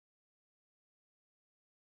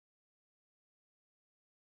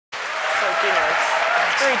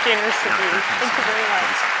generous of you. Thank you very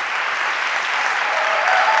much.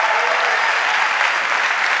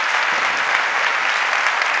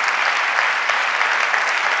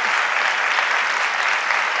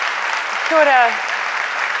 Kia ora.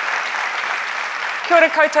 Kia ora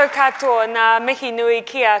koutou katoa, ngā mihi nui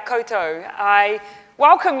kia koutou. I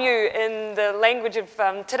welcome you in the language of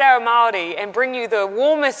Te Reo Māori and bring you the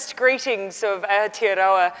warmest greetings of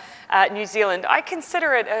Aotearoa, New Zealand. I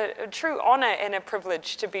consider it a true honour and a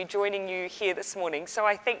privilege to be joining you here this morning, so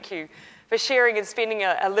I thank you for sharing and spending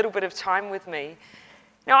a little bit of time with me.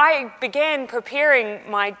 Now, I began preparing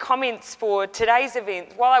my comments for today's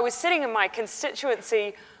event while I was sitting in my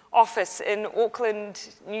constituency office in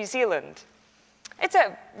Auckland, New Zealand. It's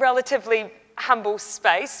a relatively humble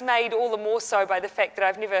space, made all the more so by the fact that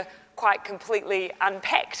I've never quite completely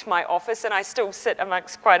unpacked my office and I still sit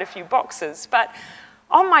amongst quite a few boxes. But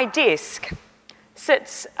on my desk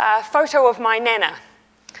sits a photo of my nana.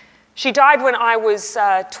 She died when I was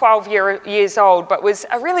 12 years old, but was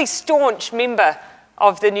a really staunch member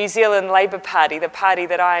of the New Zealand Labour Party, the party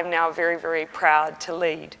that I am now very, very proud to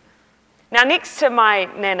lead. Now, next to my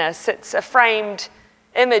nana sits a framed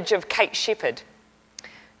image of Kate Shepherd.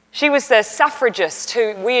 She was the suffragist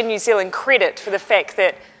who we in New Zealand credit for the fact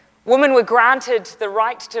that women were granted the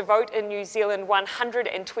right to vote in New Zealand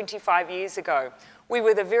 125 years ago. We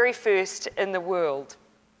were the very first in the world.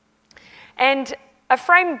 And a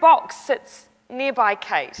framed box sits nearby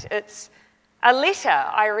Kate. It's a letter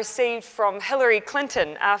I received from Hillary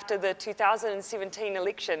Clinton after the 2017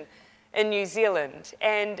 election in New Zealand,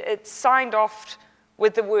 and it's signed off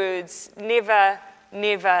with the words, "Never,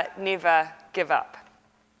 never, never give up."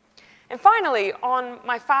 And finally, on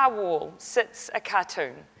my far wall sits a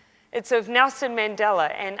cartoon. It's of Nelson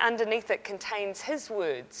Mandela, and underneath it contains his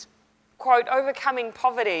words, quote, "Overcoming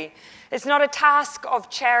poverty is not a task of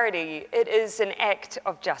charity, it is an act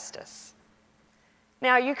of justice."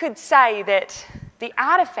 Now, you could say that the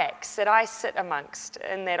artifacts that I sit amongst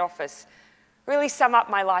in that office really sum up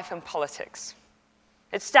my life in politics.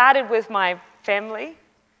 It started with my family.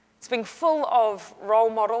 It's been full of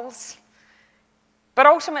role models. But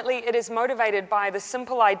ultimately, it is motivated by the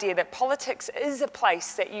simple idea that politics is a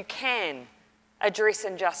place that you can address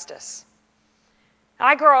injustice.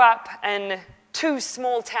 I grew up in two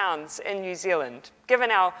small towns in New Zealand.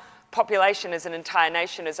 Given our population as an entire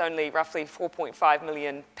nation is only roughly 4.5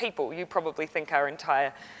 million people, you probably think our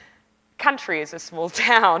entire country is a small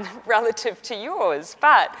town relative to yours,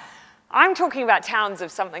 but I'm talking about towns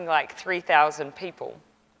of something like 3,000 people.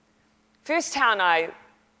 First town I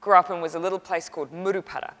grew up in was a little place called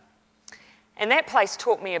Murupara, and that place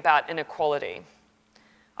taught me about inequality.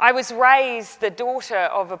 I was raised the daughter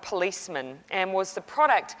of a policeman and was the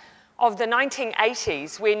product of the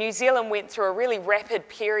 1980s, where New Zealand went through a really rapid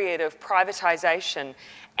period of privatisation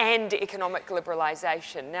and economic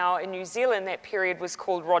liberalisation. Now, in New Zealand, that period was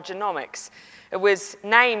called Rogernomics. It was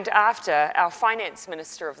named after our finance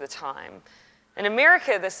minister of the time. In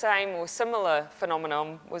America, the same or similar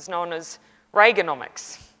phenomenon was known as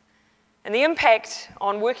Reaganomics. And the impact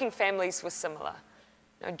on working families was similar.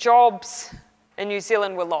 Jobs in New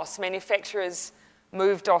Zealand were lost. Manufacturers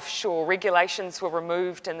moved offshore. Regulations were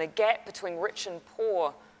removed, and the gap between rich and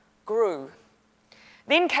poor grew.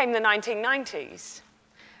 Then came the 1990s.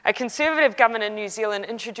 A Conservative government in New Zealand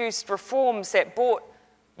introduced reforms that brought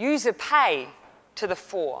user pay to the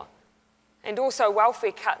fore and also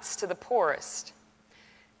welfare cuts to the poorest.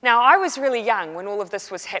 Now, I was really young when all of this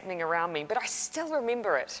was happening around me, but I still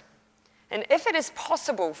remember it. And if it is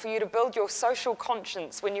possible for you to build your social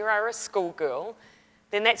conscience when you are a schoolgirl,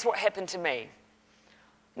 then that's what happened to me.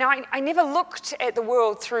 Now, I never looked at the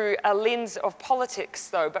world through a lens of politics,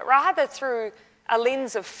 though, but rather through a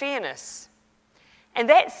lens of fairness. And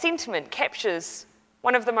that sentiment captures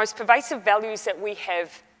one of the most pervasive values that we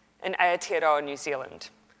have in Aotearoa, New Zealand.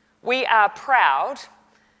 We are proud,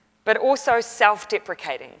 but also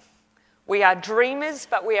self-deprecating. We are dreamers,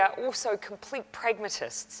 but we are also complete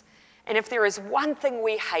pragmatists. And if there is one thing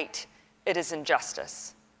we hate, it is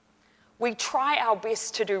injustice. We try our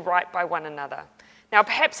best to do right by one another. Now,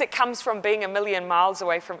 perhaps it comes from being a million miles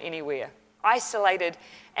away from anywhere, isolated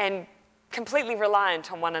and completely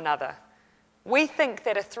reliant on one another. We think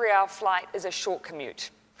that a 3-hour flight is a short commute.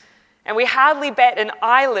 And we hardly bat an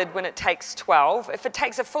eyelid when it takes 12, if it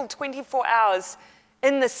takes a full 24 hours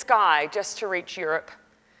in the sky just to reach Europe.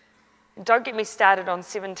 And don't get me started on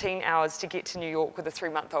 17 hours to get to New York with a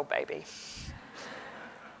 3-month-old baby.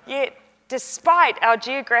 Yet, despite our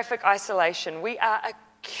geographic isolation, we are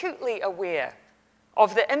acutely aware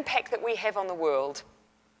of the impact that we have on the world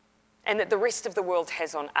and that the rest of the world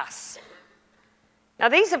has on us. Now,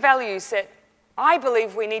 these are values that I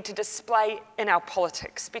believe we need to display in our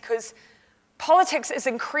politics, because politics is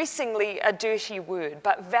increasingly a dirty word,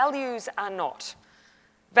 but values are not.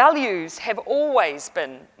 Values have always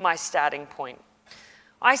been my starting point.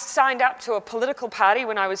 I signed up to a political party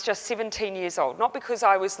when I was just 17 years old, not because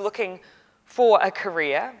I was looking for a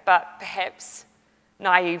career, but perhaps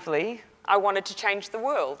naively, I wanted to change the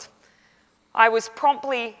world. I was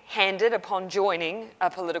promptly handed, upon joining a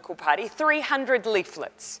political party, 300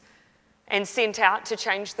 leaflets and sent out to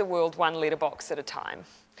change the world one letterbox at a time.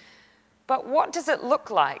 But what does it look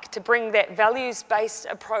like to bring that values-based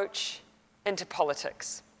approach into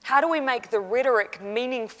politics? How do we make the rhetoric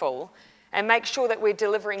meaningful and make sure that we're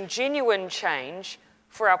delivering genuine change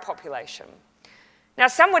for our population? Now,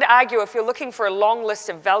 some would argue if you're looking for a long list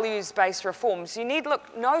of values-based reforms, you need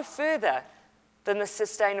look no further than the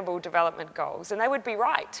Sustainable Development Goals, and they would be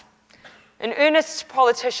right. An earnest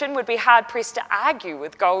politician would be hard-pressed to argue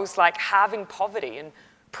with goals like halving poverty and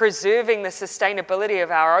preserving the sustainability of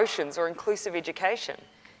our oceans or inclusive education.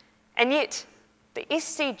 And yet, the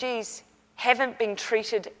SDGs haven't been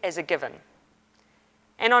treated as a given.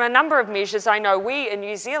 And on a number of measures, I know we in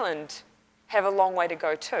New Zealand have a long way to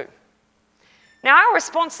go too. Now, our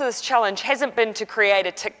response to this challenge hasn't been to create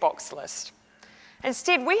a tick box list.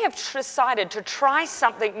 Instead, we have decided to try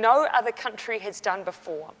something no other country has done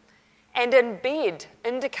before and embed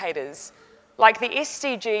indicators like the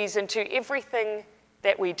SDGs into everything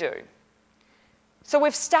that we do. So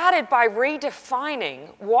we've started by redefining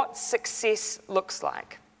what success looks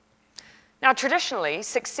like. Now, traditionally,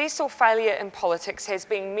 success or failure in politics has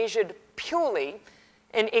been measured purely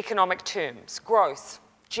in economic terms: growth,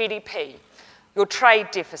 GDP, your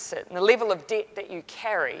trade deficit, and the level of debt that you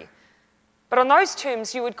carry. But on those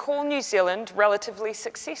terms, you would call New Zealand relatively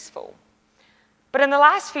successful. But in the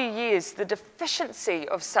last few years, the deficiency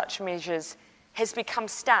of such measures has become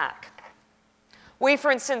stark. We,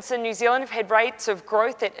 for instance, in New Zealand have had rates of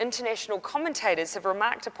growth that international commentators have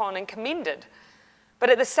remarked upon and commended. But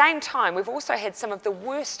at the same time, we've also had some of the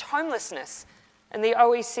worst homelessness in the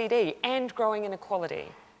OECD and growing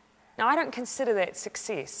inequality. Now, I don't consider that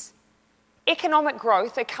success. Economic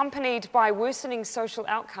growth accompanied by worsening social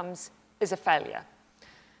outcomes is a failure.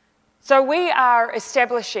 So we are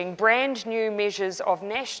establishing brand new measures of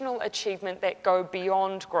national achievement that go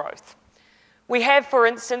beyond growth. We have, for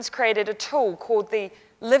instance, created a tool called the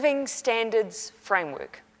Living Standards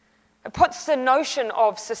Framework. It puts the notion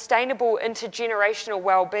of sustainable intergenerational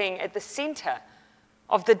well-being at the centre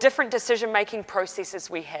of the different decision-making processes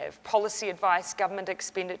we have: policy advice, government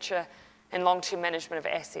expenditure, and long-term management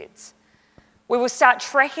of assets. We will start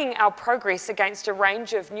tracking our progress against a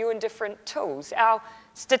range of new and different tools. Our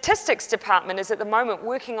statistics department is at the moment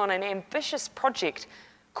working on an ambitious project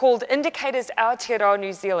called Indicators Aotearoa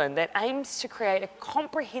New Zealand that aims to create a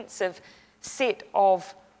comprehensive set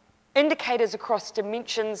of indicators across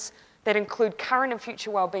dimensions that include current and future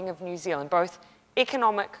well-being of New Zealand, both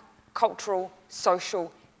economic, cultural,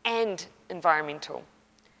 social, and environmental.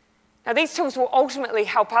 Now, these tools will ultimately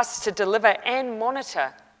help us to deliver and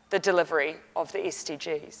monitor the delivery of the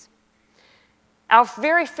SDGs. Our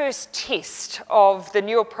very first test of the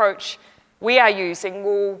new approach we are using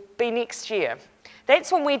will be next year.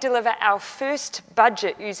 That's when we deliver our first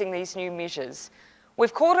budget using these new measures.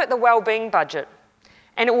 We've called it the Wellbeing Budget,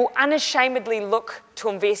 and it will unashamedly look to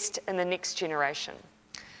invest in the next generation.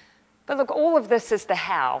 But look, all of this is the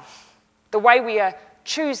how, the way we are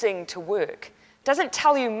choosing to work. It doesn't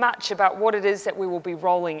tell you much about what it is that we will be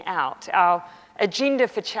rolling out, our agenda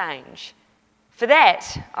for change. For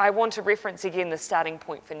that, I want to reference again the starting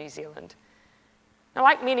point for New Zealand. Now,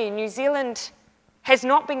 like many, New Zealand has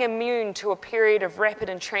not been immune to a period of rapid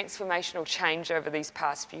and transformational change over these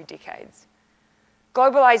past few decades.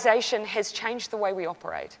 Globalization has changed the way we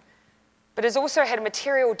operate, but has also had a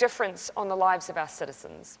material difference on the lives of our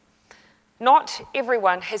citizens. Not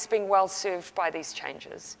everyone has been well served by these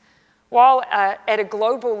changes. While at a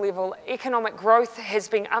global level, economic growth has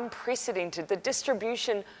been unprecedented, the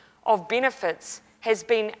distribution of benefits has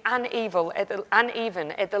been uneven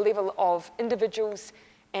at the level of individuals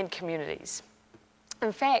and communities.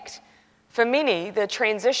 In fact, for many, the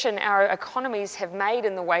transition our economies have made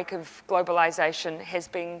in the wake of globalization has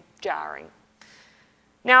been jarring.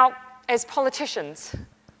 Now, as politicians,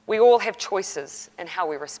 we all have choices in how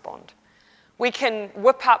we respond. We can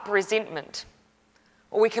whip up resentment,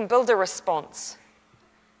 or we can build a response.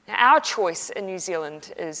 Now, our choice in New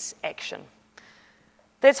Zealand is action.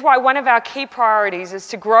 That's why one of our key priorities is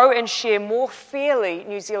to grow and share more fairly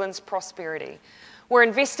New Zealand's prosperity. We're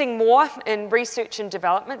investing more in research and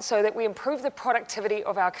development so that we improve the productivity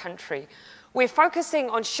of our country. We're focusing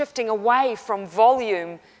on shifting away from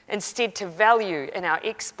volume instead to value in our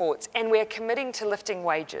exports, and we're committing to lifting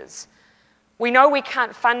wages. We know we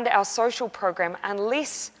can't fund our social program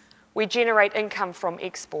unless we generate income from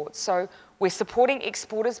exports. So we're supporting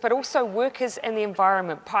exporters, but also workers and the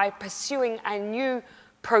environment by pursuing a new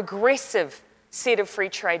progressive set of free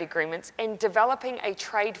trade agreements and developing a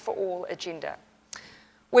trade for all agenda.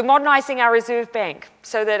 We're modernising our Reserve Bank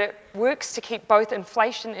so that it works to keep both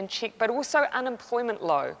inflation in check, but also unemployment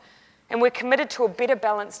low. And we're committed to a better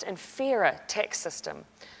balanced and fairer tax system.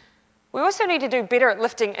 We also need to do better at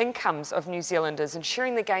lifting incomes of New Zealanders and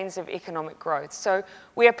sharing the gains of economic growth. So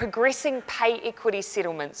we are progressing pay equity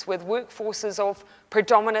settlements with workforces of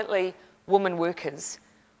predominantly women workers.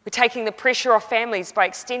 We're taking the pressure off families by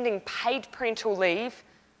extending paid parental leave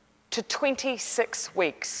to 26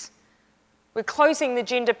 weeks. We're closing the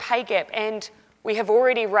gender pay gap, and we have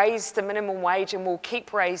already raised the minimum wage and will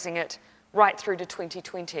keep raising it right through to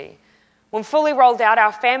 2020. When fully rolled out,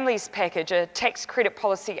 our families package, a tax credit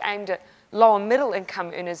policy aimed at lower middle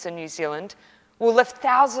income earners in New Zealand, will lift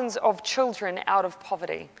thousands of children out of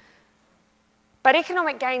poverty. But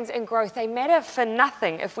economic gains and growth, they matter for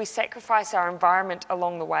nothing if we sacrifice our environment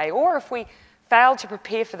along the way or if we fail to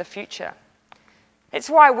prepare for the future. It's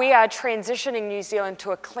why we are transitioning New Zealand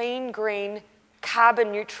to a clean, green,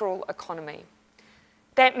 carbon neutral economy.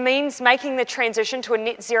 That means making the transition to a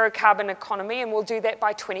net zero carbon economy, and we'll do that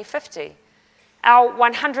by 2050. Our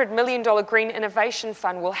 $100 million Green Innovation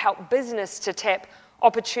Fund will help business to tap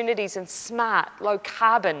opportunities in smart, low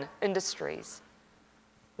carbon industries.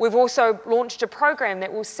 We've also launched a program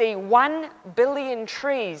that will see 1 billion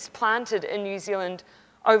trees planted in New Zealand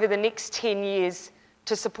over the next 10 years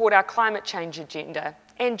to support our climate change agenda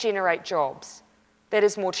and generate jobs. That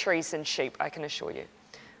is more trees than sheep, I can assure you.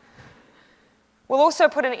 We'll also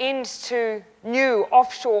put an end to new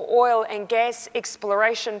offshore oil and gas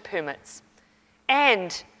exploration permits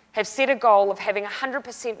and have set a goal of having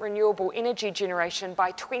 100% renewable energy generation by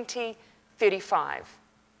 2035.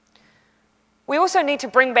 We also need to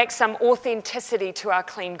bring back some authenticity to our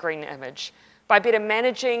clean green image by better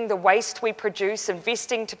managing the waste we produce,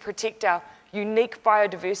 investing to protect our unique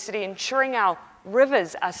biodiversity, ensuring our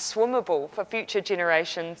rivers are swimmable for future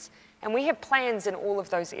generations, and we have plans in all of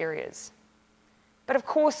those areas. But of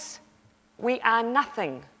course, we are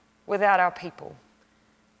nothing without our people.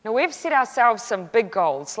 Now, we've set ourselves some big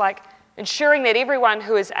goals, like ensuring that everyone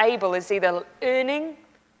who is able is either earning,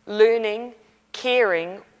 learning,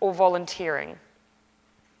 caring, or volunteering,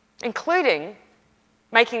 including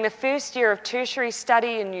making the first year of tertiary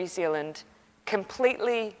study in New Zealand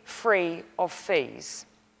completely free of fees.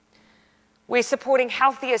 We're supporting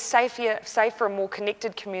healthier, safer, and more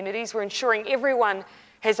connected communities. We're ensuring everyone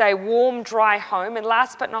has a warm, dry home, and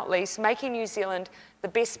last but not least, making New Zealand the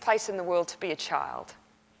best place in the world to be a child.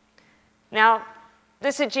 Now,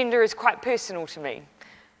 this agenda is quite personal to me.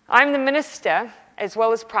 I'm the Minister, as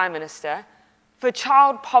well as Prime Minister, for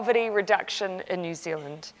child poverty reduction in New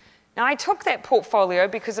Zealand. Now, I took that portfolio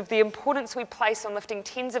because of the importance we place on lifting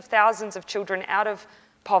tens of thousands of children out of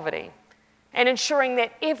poverty and ensuring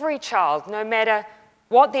that every child, no matter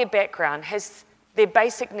what their background, has their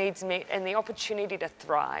basic needs met and the opportunity to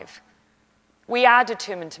thrive. We are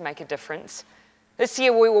determined to make a difference. This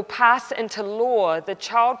year we will pass into law the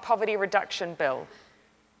Child Poverty Reduction Bill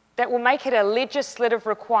that will make it a legislative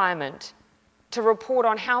requirement to report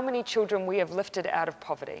on how many children we have lifted out of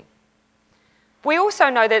poverty. We also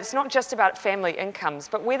know that it's not just about family incomes,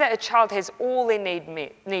 but whether a child has all their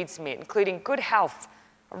needs met, including good health,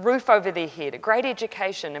 a roof over their head, a great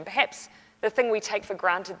education, and perhaps the thing we take for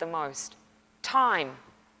granted the most, time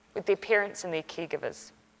with their parents and their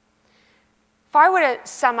caregivers. If I were to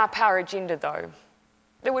sum up our agenda, though,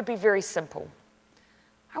 it would be very simple.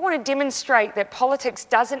 I want to demonstrate that politics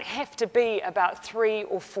doesn't have to be about 3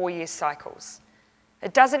 or 4 year cycles.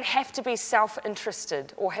 It doesn't have to be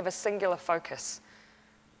self-interested or have a singular focus.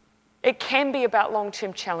 It can be about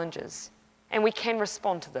long-term challenges, and we can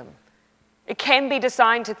respond to them. It can be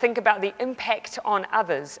designed to think about the impact on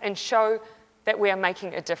others and show that we are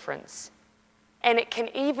making a difference. And it can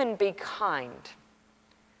even be kind.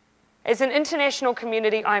 As an international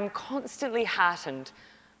community, I'm constantly heartened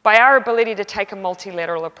by our ability to take a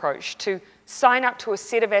multilateral approach, to sign up to a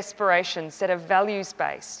set of aspirations that are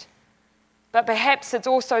values-based. But perhaps it's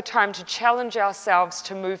also time to challenge ourselves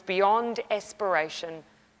to move beyond aspiration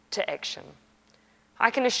to action. I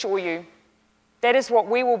can assure you that is what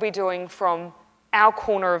we will be doing from our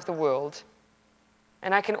corner of the world.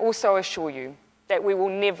 And I can also assure you that we will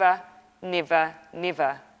never, never,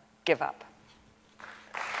 never give up.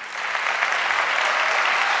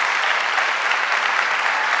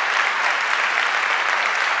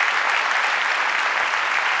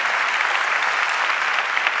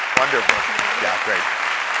 Wonderful. Yeah, great.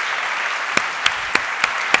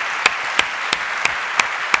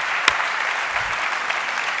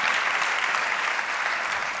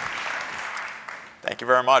 Thank you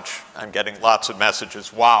very much. I'm getting lots of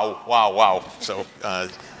messages. Wow, wow, wow. So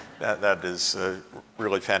that is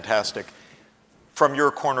really fantastic. From your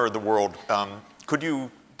corner of the world, could you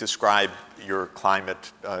describe your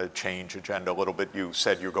climate change agenda a little bit? You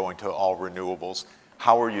said you're going to all renewables.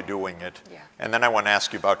 How are you doing it? Yeah. And then I want to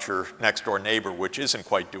ask you about your next door neighbor, which isn't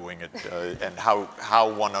quite doing it, and how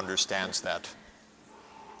one understands that.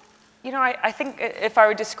 You know, I think if I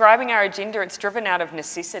were describing our agenda, it's driven out of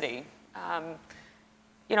necessity.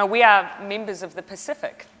 You know, we are members of the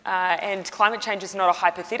Pacific, and climate change is not a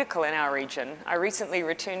hypothetical in our region. I recently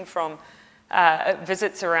returned from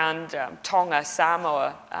visits around Tonga,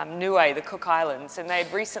 Samoa, Niue, the Cook Islands, and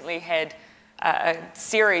they'd recently had a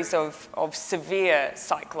series of severe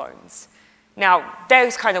cyclones. Now,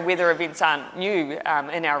 those kind of weather events aren't new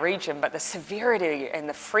in our region, but the severity and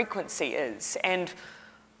the frequency is. And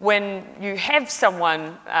when you have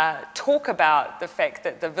someone talk about the fact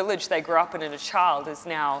that the village they grew up in as a child is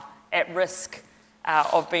now at risk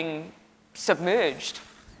of being submerged,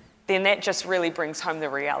 then that just really brings home the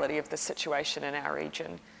reality of the situation in our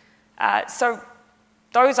region. So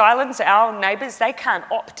those islands, our neighbours, they can't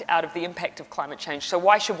opt out of the impact of climate change. So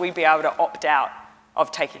why should we be able to opt out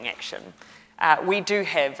of taking action? We do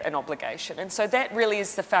have an obligation. And so that really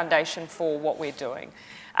is the foundation for what we're doing.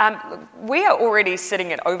 We are already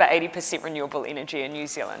sitting at over 80% renewable energy in New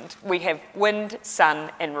Zealand. We have wind,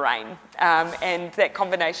 sun, and rain. And that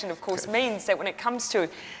combination, of course, means that when it comes to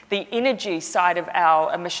the energy side of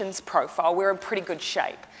our emissions profile, we're in pretty good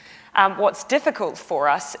shape. What's difficult for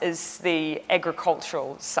us is the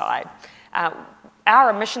agricultural side. Our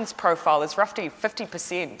emissions profile is roughly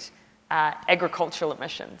 50% agricultural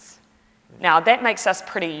emissions. Now, that makes us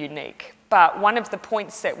pretty unique. But one of the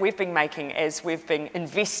points that we've been making as we've been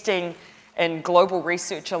investing in Global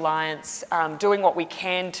Research Alliance, doing what we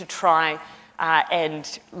can to try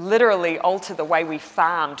and literally alter the way we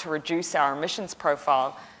farm to reduce our emissions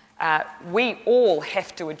profile, we all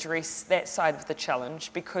have to address that side of the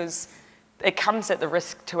challenge because it comes at the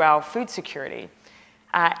risk to our food security.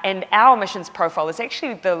 And our emissions profile is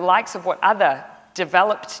actually the likes of what other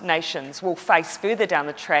developed nations will face further down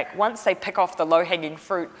the track once they pick off the low-hanging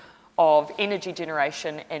fruit of energy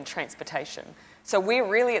generation and transportation. So we're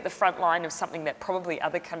really at the front line of something that probably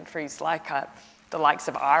other countries like the likes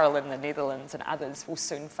of Ireland, the Netherlands, and others will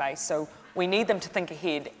soon face. So we need them to think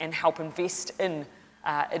ahead and help invest in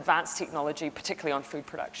advanced technology, particularly on food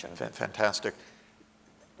production. Fantastic.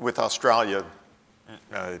 With Australia,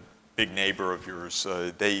 a big neighbor of yours,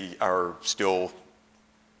 they are still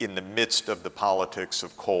in the midst of the politics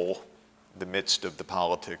of coal, the midst of the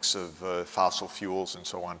politics of fossil fuels and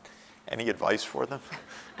so on. Any advice for them?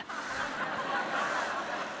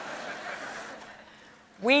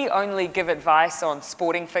 We only give advice on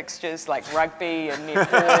sporting fixtures like rugby and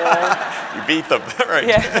netball. You beat them, right?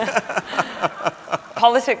 Yeah.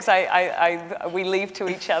 Politics, we leave to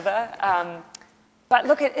each other. But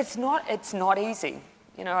look, it's not easy.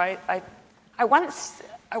 You know, I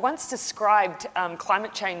once described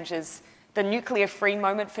climate change as the nuclear-free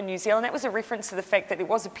moment for New Zealand. That was a reference to the fact that there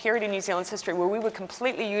was a period in New Zealand's history where we were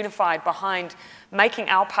completely unified behind making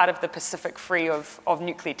our part of the Pacific free of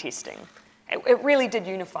nuclear testing. It really did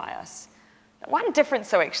unify us. One difference,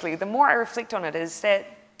 though, actually, the more I reflect on it, is that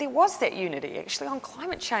there was that unity. Actually, on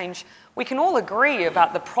climate change, we can all agree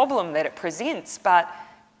about the problem that it presents, but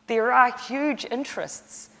there are huge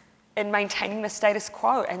interests in maintaining the status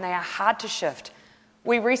quo, and they are hard to shift.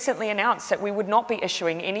 We recently announced that we would not be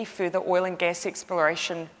issuing any further oil and gas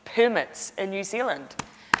exploration permits in New Zealand.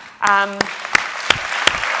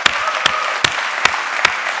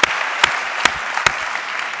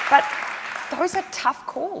 But those are tough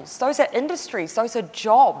calls. Those are industries. Those are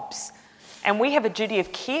jobs. And we have a duty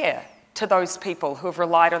of care to those people who have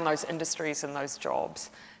relied on those industries and those jobs.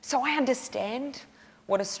 So I understand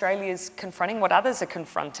what Australia is confronting, what others are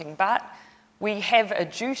confronting, but we have a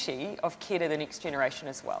duty of care to the next generation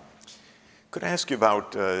as well. Could I ask you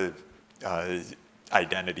about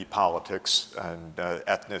identity politics and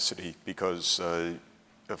ethnicity? Because,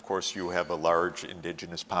 of course, you have a large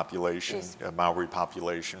indigenous population, yes. A Maori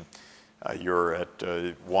population. You're at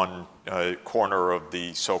one corner of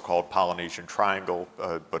the so-called Polynesian Triangle,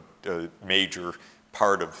 but a major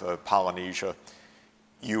part of Polynesia.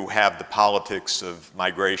 You have the politics of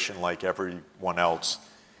migration like everyone else.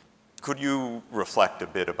 Could you reflect a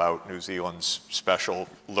bit about New Zealand's special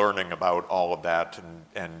learning about all of that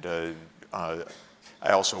and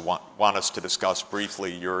I also want us to discuss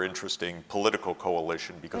briefly your interesting political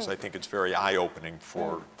coalition, because I think it's very eye-opening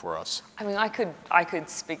for us. I mean, I could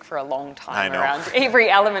speak for a long time I know. around every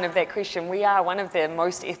element of that question. We are one of the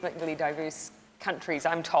most ethnically diverse countries,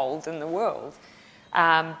 I'm told, in the world.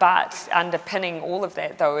 But underpinning all of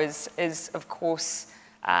that, though, is of course,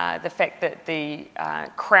 the fact that the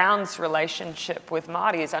Crown's relationship with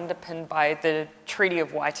Māori is underpinned by the Treaty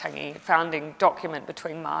of Waitangi, founding document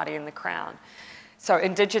between Māori and the Crown. So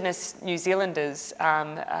Indigenous New Zealanders,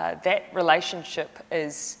 that relationship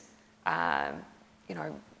is,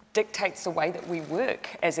 dictates the way that we work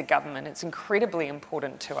as a government. It's incredibly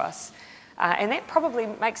important to us. And that probably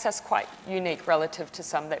makes us quite unique relative to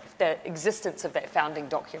some. That the existence of that founding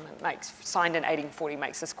document signed in 1840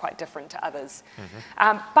 makes us quite different to others.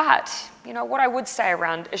 But, what I would say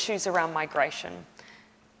around issues around migration,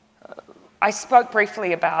 I spoke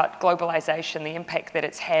briefly about globalization, the impact that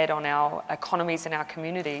it's had on our economies and our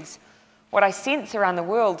communities. What I sense around the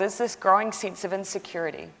world is this growing sense of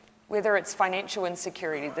insecurity, whether it's financial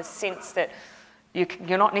insecurity, the sense that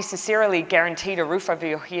you're not necessarily guaranteed a roof over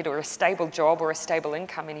your head or a stable job or a stable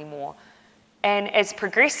income anymore. And as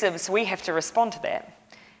progressives, we have to respond to that.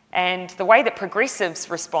 And the way that progressives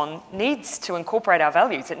respond needs to incorporate our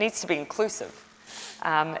values. It needs to be inclusive.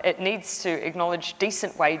 It needs to acknowledge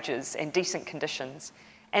decent wages and decent conditions.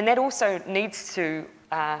 And that also needs to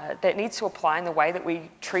apply in the way that we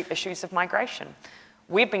treat issues of migration.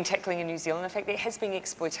 We've been tackling in New Zealand, in fact, there has been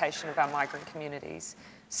exploitation of our migrant communities.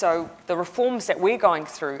 So the reforms that we're going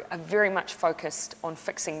through are very much focused on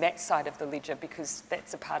fixing that side of the ledger, because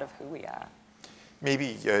that's a part of who we are.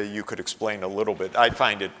 Maybe you could explain a little bit. I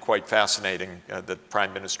find it quite fascinating that the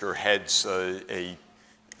Prime Minister heads a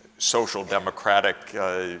social democratic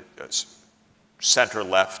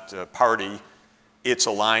center-left party. It's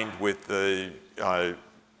aligned with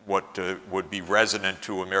what would be resonant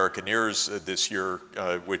to American ears this year,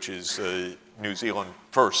 which is New Zealand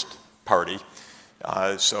First Party.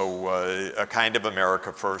 So a kind of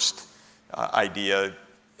America First idea,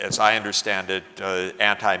 as I understand it,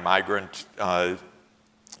 anti-migrant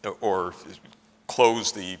or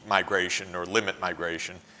close the migration or limit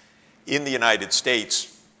migration. In the United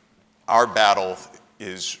States, our battle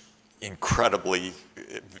is incredibly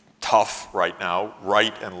tough right now,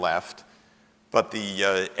 right and left, but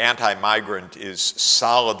the anti-migrant is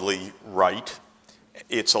solidly right.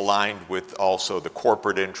 It's aligned with also the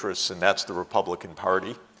corporate interests, and that's the Republican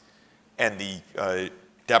Party. And the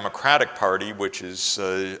Democratic Party, which is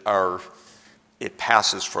it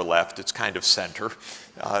passes for left, it's kind of center,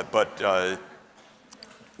 but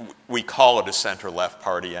we call it a center-left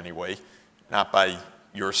party anyway, not by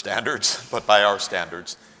your standards, but by our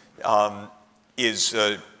standards, is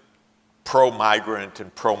pro-migrant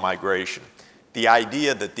and pro-migration. The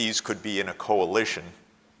idea that these could be in a coalition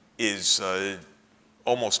is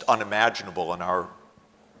almost unimaginable in our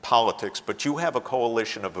politics, but you have a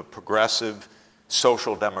coalition of a progressive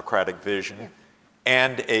social democratic vision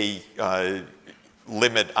and a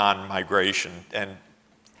limit on migration. And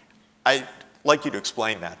I'd like you to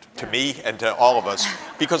explain that to me and to all of us,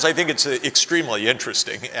 because I think it's extremely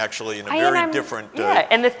interesting, actually, in a very different...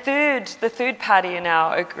 and the third party in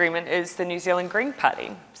our agreement is the New Zealand Green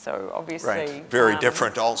Party. So obviously... Right, very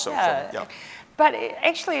different also. Yeah. But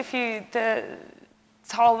actually,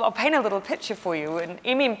 so I'll paint a little picture for you. In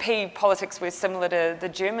MMP politics, we're similar to the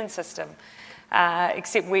German system,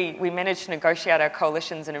 except we managed to negotiate our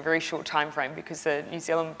coalitions in a very short time frame, because the New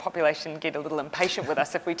Zealand population get a little impatient with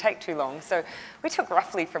us if we take too long. So we took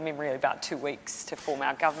roughly, from memory, about 2 weeks to form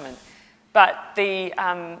our government. But the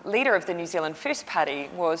leader of the New Zealand First Party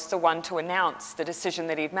was the one to announce the decision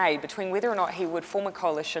that he'd made between whether or not he would form a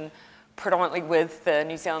coalition predominantly with the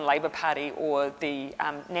New Zealand Labour Party or the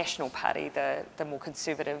National Party, the more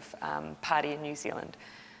conservative party in New Zealand.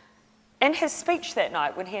 In his speech that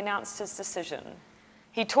night, when he announced his decision,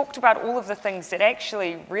 he talked about all of the things that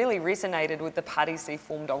actually really resonated with the parties he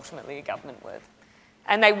formed ultimately a government with.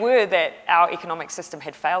 And they were that our economic system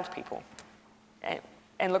had failed people.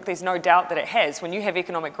 And look, there's no doubt that it has. When you have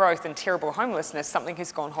economic growth and terrible homelessness, something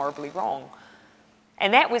has gone horribly wrong.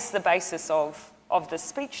 And that was the basis of the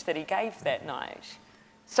speech that he gave that night.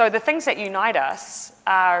 So the things that unite us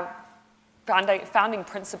are founding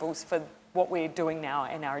principles for what we're doing now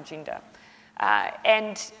in our agenda.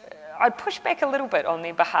 And I'd push back a little bit on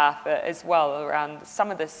their behalf as well around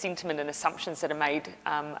some of the sentiment and assumptions that are made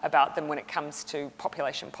about them when it comes to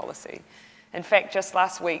population policy. In fact, just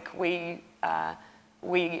last week, we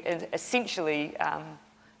essentially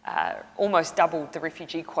almost doubled the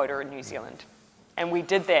refugee quota in New Zealand. And we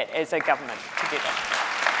did that as a government together.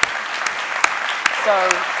 So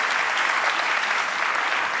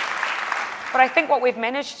But I think what we've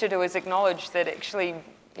managed to do is acknowledge that actually,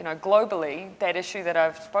 you know, globally, that issue that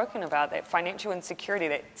I've spoken about, that financial insecurity,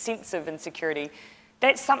 that sense of insecurity,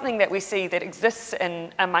 that's something that we see that exists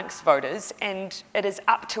amongst voters, and it is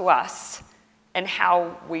up to us in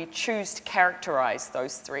how we choose to characterize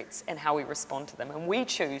those threats and how we respond to them. And we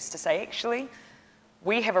choose to say, actually,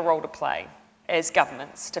 we have a role to play as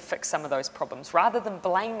governments to fix some of those problems. Rather than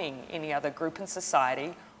blaming any other group in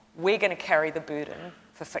society, we're going to carry the burden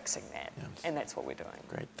for fixing that, and that's what we're doing.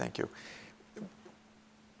 Great, thank you.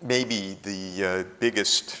 Maybe the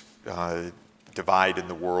biggest divide in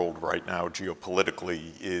the world right now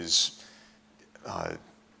geopolitically is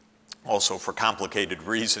also for complicated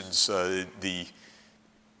reasons, the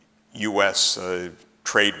U.S.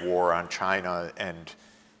 Trade war on China, and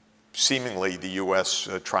seemingly the U.S.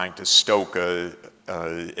 Trying to stoke a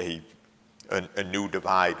new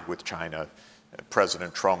divide with China.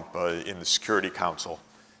 President Trump in the Security Council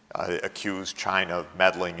accused China of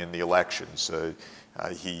meddling in the elections.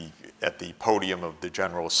 He, at the podium of the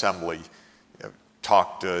General Assembly,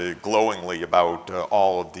 talked glowingly about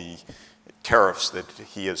all of the tariffs that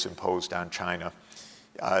he has imposed on China.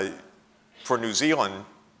 For New Zealand,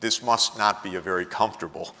 this must not be a very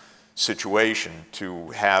comfortable situation to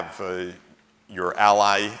have your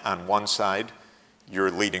ally on one side, your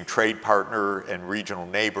leading trade partner and regional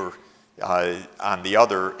neighbor on the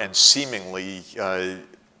other, and seemingly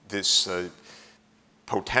this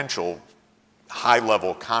potential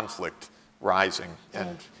high-level conflict rising.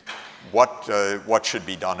 And what should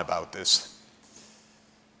be done about this?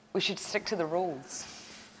 We should stick to the rules.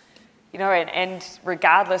 You know, and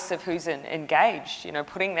regardless of who's engaged, you know,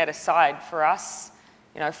 putting that aside for us,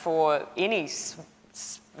 you know, for any,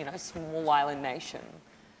 you know, small island nation,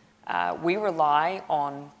 we rely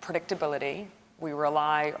on predictability, we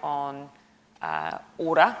rely on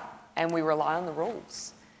order, and we rely on the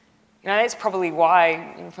rules. You know, that's probably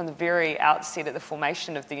why, you know, from the very outset of the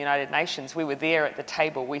formation of the United Nations, we were there at the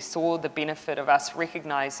table. We saw the benefit of us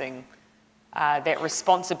recognizing that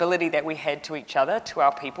responsibility that we had to each other, to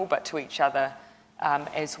our people, but to each other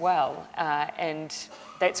as well. And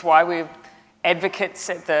that's why we're advocates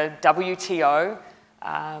at the WTO.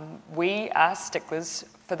 We are sticklers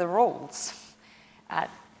for the rules.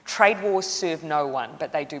 Trade wars serve no one,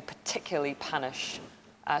 but they do particularly punish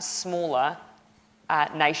smaller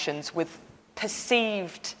nations with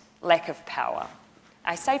perceived lack of power.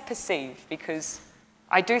 I say perceived because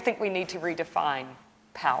I do think we need to redefine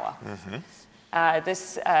power. Mm-hmm.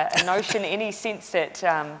 This notion, any sense that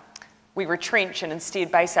we retrench and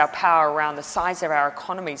instead base our power around the size of our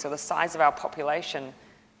economies or the size of our population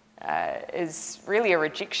is really a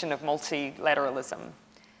rejection of multilateralism.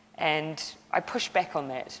 And I push back on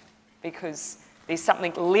that because there's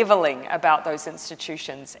something leveling about those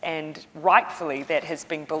institutions, and rightfully that has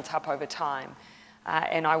been built up over time.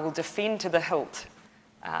 And I will defend to the hilt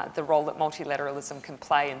the role that multilateralism can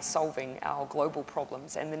play in solving our global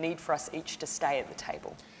problems and the need for us each to stay at the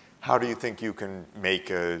table. How do you think you can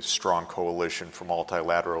make a strong coalition for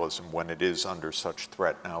multilateralism when it is under such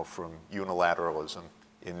threat now from unilateralism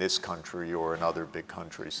in this country or in other big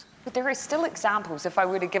countries? But there are still examples. If I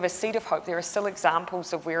were to give a seed of hope, there are still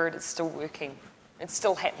examples of where it is still working. It's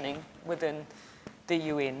still happening within the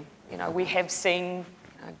UN. You know, we have seen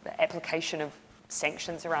the application of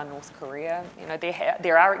sanctions around North Korea. You know,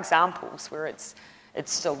 there are examples where it's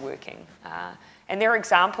still working. And there are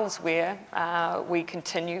examples where we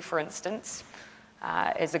continue, for instance,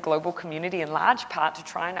 as a global community in large part to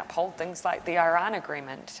try and uphold things like the Iran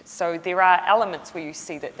agreement. So there are elements where you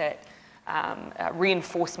see that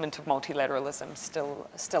reinforcement of multilateralism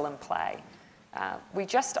still in play. We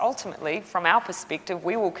just ultimately, from our perspective,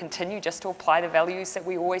 we will continue just to apply the values that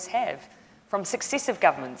we always have from successive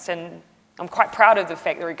governments. And I'm quite proud of the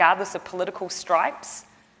fact that regardless of political stripes,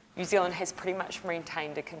 New Zealand has pretty much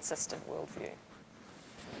maintained a consistent worldview.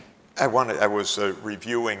 I was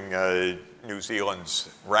reviewing New Zealand's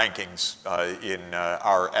rankings in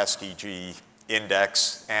our SDG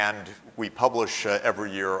index, and we publish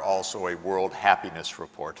every year also a World Happiness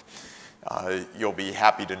Report. You'll be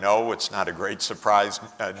happy to know, it's not a great surprise,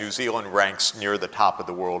 New Zealand ranks near the top of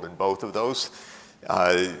the world in both of those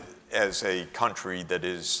as a country that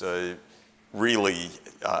is really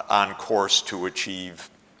on course to achieve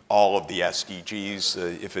all of the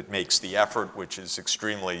SDGs if it makes the effort, which is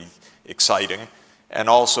extremely exciting, and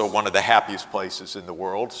also one of the happiest places in the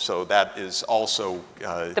world. So that is also...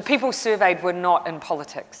 the people surveyed were not in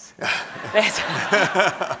politics.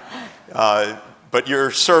 but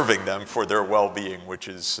you're serving them for their well-being, which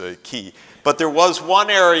is key. But there was one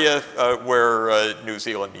area where New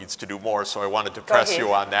Zealand needs to do more, so I wanted to press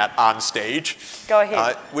you on that on stage. Go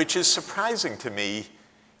ahead. Which is surprising to me.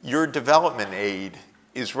 Your development aid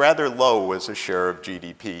is rather low as a share of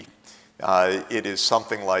GDP. It is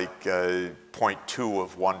something like 0.2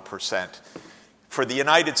 of 1%. For the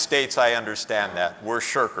United States, I understand that. We're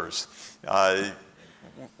shirkers.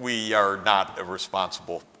 We are not a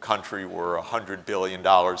responsible country. We're $100 billion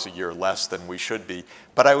a year less than we should be.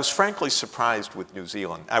 But I was frankly surprised with New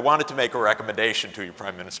Zealand. I wanted to make a recommendation to you,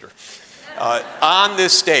 Prime Minister. On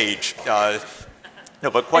this stage, no,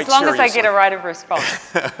 but quite seriously. As long as I get a right of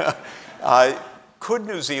response. Could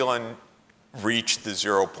New Zealand reach the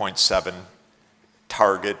 0.7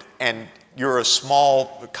 target? And you're a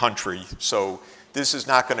small country, so this is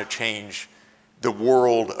not going to change the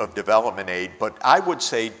world of development aid, but I would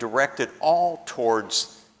say direct it all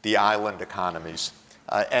towards the island economies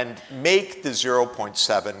and make the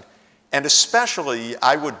 0.7, and especially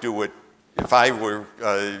I would do it if I were,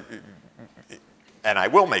 and I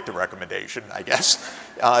will make the recommendation, I guess,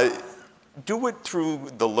 do it through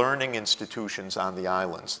the learning institutions on the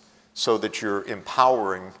islands so that you're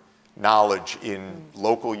empowering knowledge in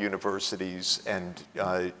local universities and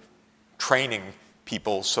training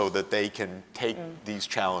people so that they can take these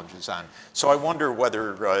challenges on. So I wonder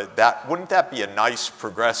whether wouldn't that be a nice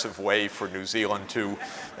progressive way for New Zealand to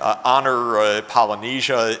honor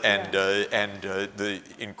Polynesia and the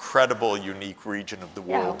incredible, unique region of the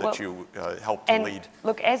world that you helped to lead?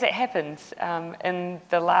 Look, as it happens, in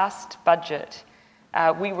the last budget,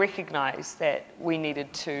 we recognized that we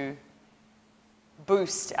needed to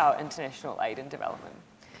boost our international aid and development,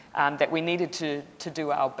 that we needed to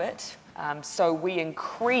do our bit. So we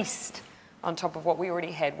increased, on top of what we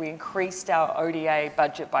already had, we increased our ODA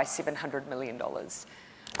budget by $700 million.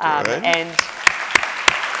 And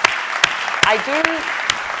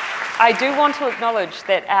I do want to acknowledge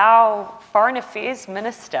that our Foreign Affairs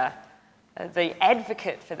Minister, the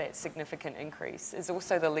advocate for that significant increase, is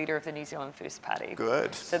also the leader of the New Zealand First Party.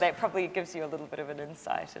 Good. So that probably gives you a little bit of an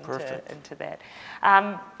insight into that.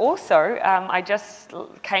 I just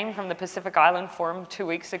came from the Pacific Island Forum 2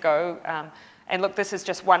 weeks ago. And look, this is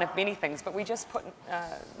just one of many things, but we just put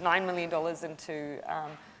 $9 million into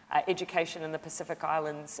education in the Pacific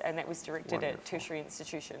Islands, and that was directed at tertiary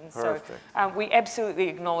institutions. Perfect. So we absolutely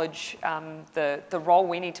acknowledge the role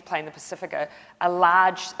we need to play in the Pacific.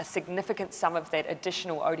 A significant sum of that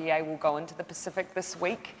additional ODA will go into the Pacific this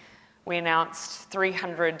week. We announced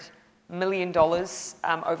 $300 million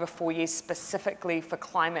over 4 years specifically for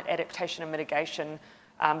climate adaptation and mitigation,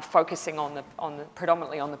 focusing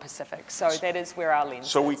predominantly on the Pacific. So that is where our lens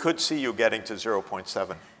is. So we could see you getting to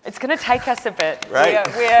 0.7. It's going to take us a bit. Right.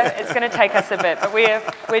 It's going to take us a bit, but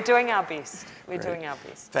we're doing our best. We're doing our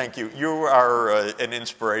best. Thank you. You are an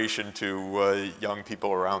inspiration to young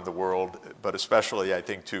people around the world, but especially, I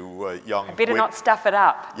think, to young... I better not stuff it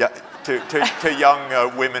up. Yeah, to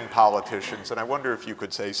young women politicians. And I wonder if you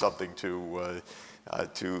could say something to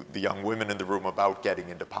the young women in the room about getting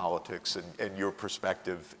into politics and your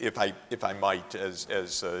perspective, if I might,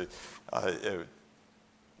 as a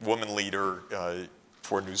woman leader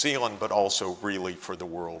for New Zealand, but also really for the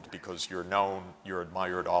world, because you're known, you're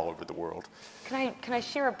admired all over the world. Can I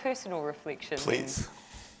share a personal reflection? Please.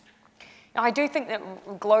 Now, I do think that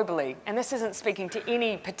globally, and this isn't speaking to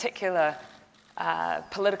any particular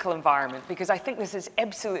political environment, because I think this is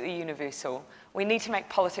absolutely universal, we need to make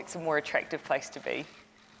politics a more attractive place to be.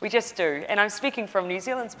 We just do. And I'm speaking from New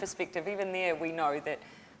Zealand's perspective. Even there, we know that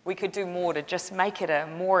we could do more to just make it a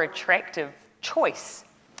more attractive choice.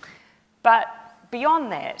 But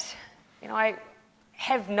beyond that, I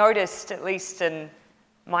have noticed, at least in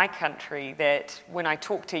my country, that when I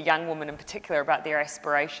talk to young women in particular about their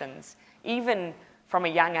aspirations, even from a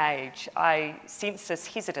young age, I sense this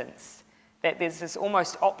hesitance, that there's this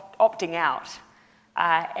almost opting out.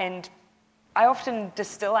 And I often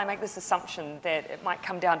I make this assumption that it might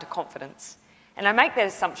come down to confidence. And I make that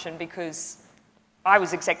assumption because I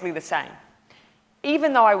was exactly the same.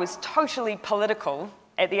 Even though I was totally political,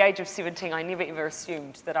 at the age of 17, I never ever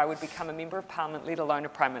assumed that I would become a member of parliament, let alone a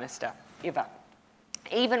prime minister, ever.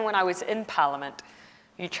 Even when I was in parliament,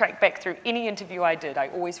 you track back through any interview I did, I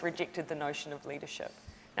always rejected the notion of leadership.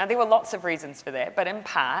 Now, there were lots of reasons for that, but in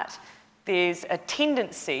part, there's a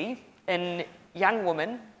tendency in young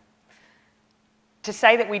women to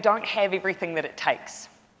say that we don't have everything that it takes,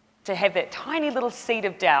 to have that tiny little seed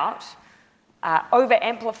of doubt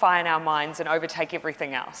over-amplify in our minds and overtake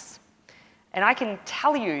everything else. And I can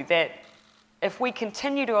tell you that if we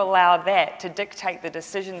continue to allow that to dictate the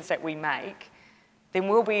decisions that we make, then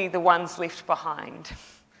we'll be the ones left behind.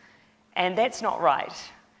 And that's not right.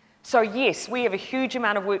 So yes, we have a huge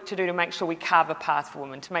amount of work to do to make sure we carve a path for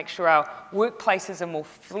women, to make sure our workplaces are more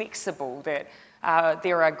flexible, that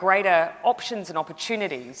there are greater options and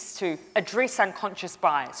opportunities to address unconscious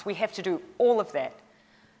bias. We have to do all of that.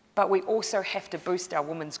 But we also have to boost our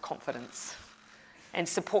women's confidence and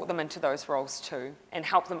support them into those roles too, and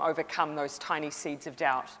help them overcome those tiny seeds of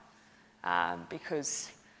doubt.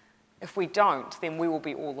 Because if we don't, then we will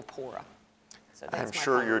be all the poorer. So I'm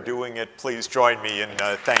sure you're doing it. Please join me in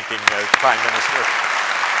thanking the Prime Minister.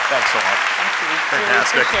 Thanks so much. Thank you.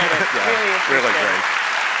 Fantastic. Really appreciate it. Really great.